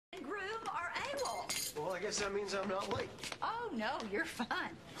Groom are AWOL. Well, I guess that means I'm not late. Oh, no, you're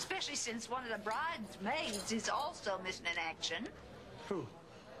fine. Especially since one of the bridesmaids is also missing in action. Who?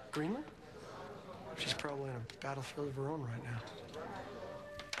 Greenland? She's probably in a battlefield of her own right now.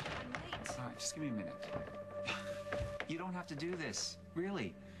 I'm late. All right, just give me a minute. You don't have to do this,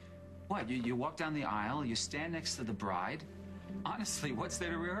 really. What, you walk down the aisle, you stand next to the bride? Honestly, what's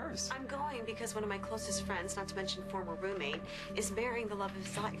there to rehearse? I'm going because one of my closest friends, not to mention former roommate, is marrying the love of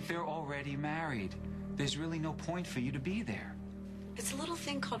his life. They're already married. There's really no point for you to be there. It's a little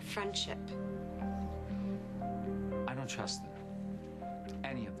thing called friendship. I don't trust them.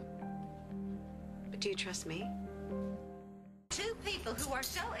 Any of them. But do you trust me? Two people who are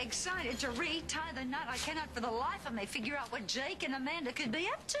so excited to retie the knot, I cannot for the life of me figure out what Jake and Amanda could be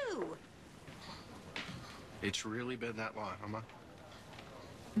up to. It's really been that long, huh, Ma?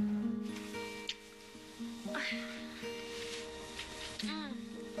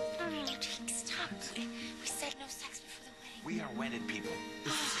 Jake, stop. We said no sex before the wedding. We are wedded people.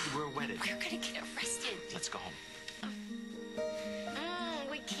 We're wedded. We're gonna get arrested. Let's go home.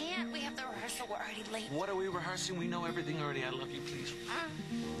 We can't. We have the rehearsal. We're already late. What are we rehearsing? We know everything already. I love you, please.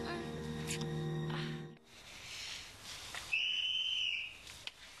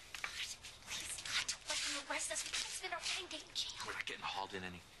 Please, God, don't let them arrest us. We can't spend our time day in jail. We're not getting hauled in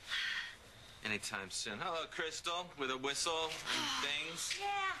anytime soon. Hello, Crystal, with a whistle and things.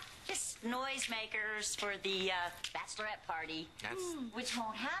 Yeah, just noisemakers for the bachelorette party. That's... Which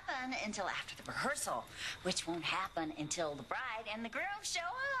won't happen until after the rehearsal. Which won't happen until the bride and the groom show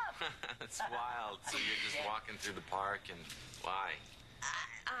up. That's wild. So you're just walking through the park and why?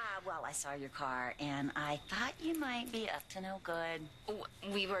 Well, I saw your car, and I thought you might be up to no good.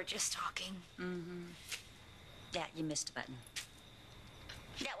 We were just talking. Yeah, you missed a button.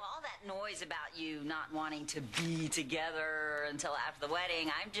 Yeah, well, all that noise about you not wanting to be together until after the wedding,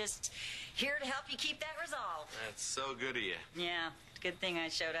 I'm just here to help you keep that resolve. That's so good of you. Yeah, good thing I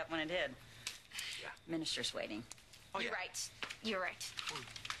showed up when I did. Yeah. Minister's waiting. Oh, You're yeah. right. You're right.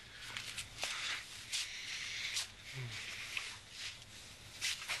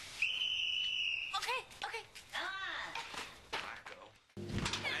 Okay.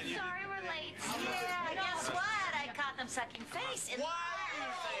 Sorry we're late. Yeah, guess what? I caught them sucking face. Why do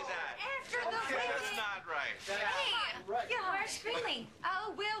you say that? After the That's wedding. not right. Hey, where's Screaming?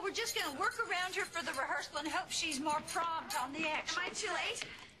 Oh, well, we're just going to work around her for the rehearsal and hope she's more prompt on the action. Am I too late?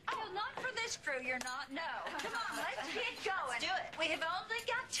 Oh, not for this crew, you're not. No. Come on, let's get going. Let's do it. We have only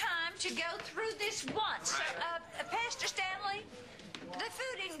got time to go through this once. So, Pastor Stanley, the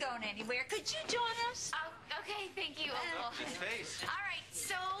food isn't going anywhere. Could you join us? Oh, okay, thank you, Uncle. Good face. All right,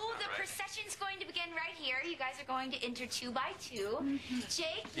 so the right. procession's going to begin right here. You guys are going to enter 2 by 2.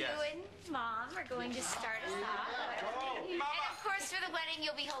 Jake, Yes. you and Mom are going to start us off. And of course, for the wedding,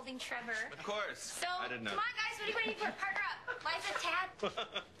 you'll be holding Trevor. Of course. So, I didn't know. come on, guys, what are you waiting for? Partner up. Liza, Tad.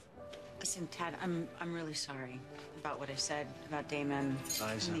 Listen, Tad, I'm really sorry about what I said about Damon.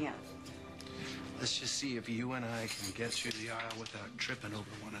 Liza. Yeah. Let's just see if you and I can get through the aisle without tripping over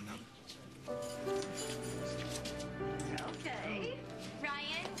one another. Okay.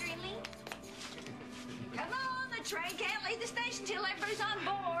 Ryan, Greenlee. Come on, the train can't leave the station till everybody's on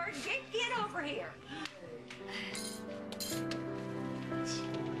board. Get over here.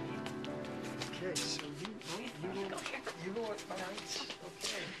 Okay, so you go all right.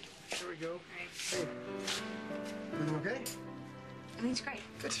 Okay, here we go. Hey, everything okay? Everything's great.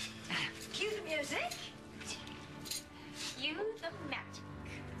 Good. Cue the music. Cue the magic.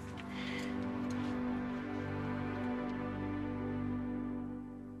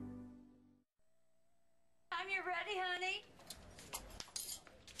 Time you're ready, honey.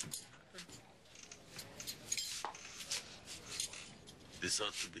 This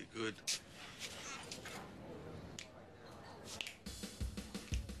ought to be good.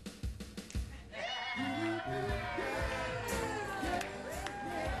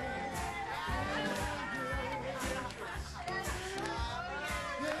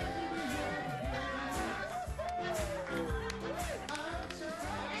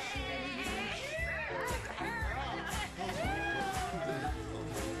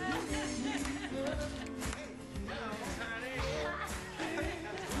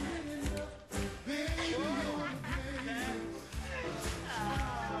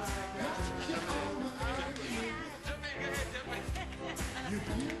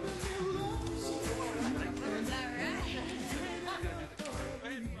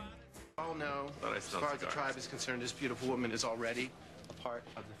 Oh no, as smelled far as the cigars. tribe is concerned, this beautiful woman is already a part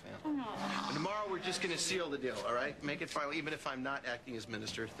of the family. And tomorrow we're just going to seal the deal, all right? Make it final, even if I'm not acting as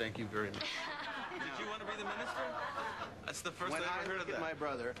minister. Thank you very much. you want to be the minister? That's the first When I I ever heard look of at that. my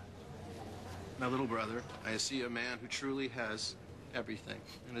brother, my little brother, I see a man who truly has everything.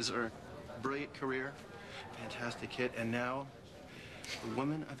 And his brilliant career, fantastic kid, and now the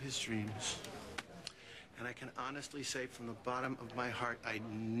woman of his dreams. And I can honestly say from the bottom of my heart, I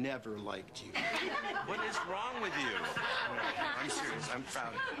never liked you. What is wrong with you? I'm serious. I'm proud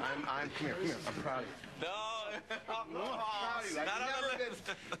of you. Come here. I'm proud of you. No. I'm proud of you.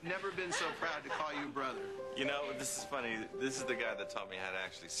 I've never been so proud to call you brother. You know, this is funny. This is the guy that taught me how to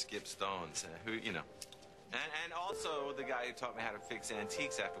actually skip stones. Who, you know. And also the guy who taught me how to fix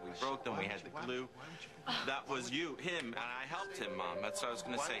antiques after we broke them. We had the glue. That was him, and I helped him, Mom. That's what I was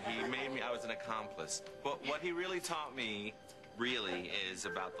going to say. He made me, I was an accomplice. But what he really taught me, really, is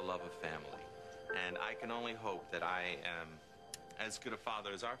about the love of family. And I can only hope that I am as good a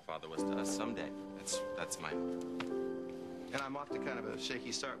father as our father was to us someday. That's my hope. And I'm off to kind of a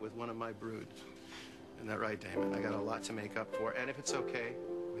shaky start with one of my brood. Isn't that right, Damon? I got a lot to make up for. And if it's okay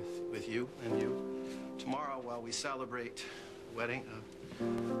with you and you, tomorrow while we celebrate the wedding of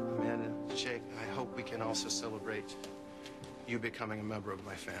Amanda and Jake, I hope we can also celebrate you becoming a member of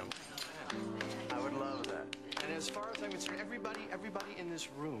my family. I would love that. And as far as I'm concerned, everybody in this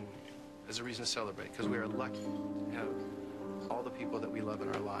room has a reason to celebrate, because we are lucky to have all the people that we love in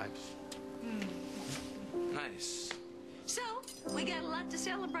our lives. Nice. So, we got a lot to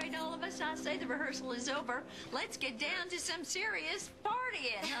celebrate, all of us. I say the rehearsal is over. Let's get down to some serious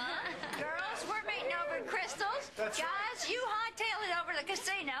partying, huh? Girls, we're meeting over at Crystal's. Guys, you hightail it over to the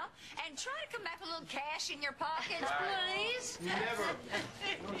casino and try to come back with a little cash in your pockets, please. Never.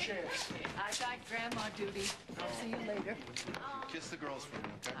 No chance. I got grandma duty. I'll see you later. Kiss the girls for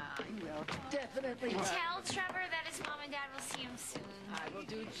me, okay? I will. Definitely. Tell Trevor that his mom and dad will see him soon. I will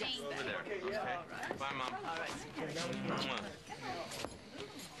do just Thank Over that. there. Okay. Bye, Mom. All right.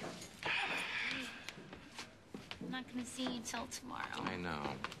 I'm not going to see you till tomorrow. I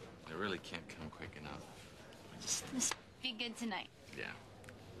know. I really can't come quick enough. Just be good tonight. Yeah.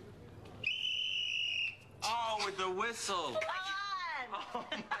 Oh, with the whistle. Come on! Oh,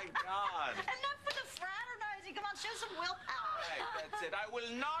 my God. Enough with the fraternizing. Come on, show some willpower. Right, that's it. I will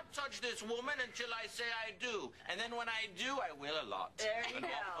not touch this woman until I say I do. And then when I do, I will a lot. There you An go.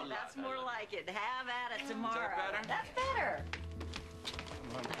 awful lot. That's more like it. Have at it tomorrow. better? That's better.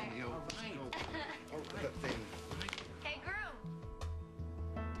 Come on, go. Go. Oh, that thing.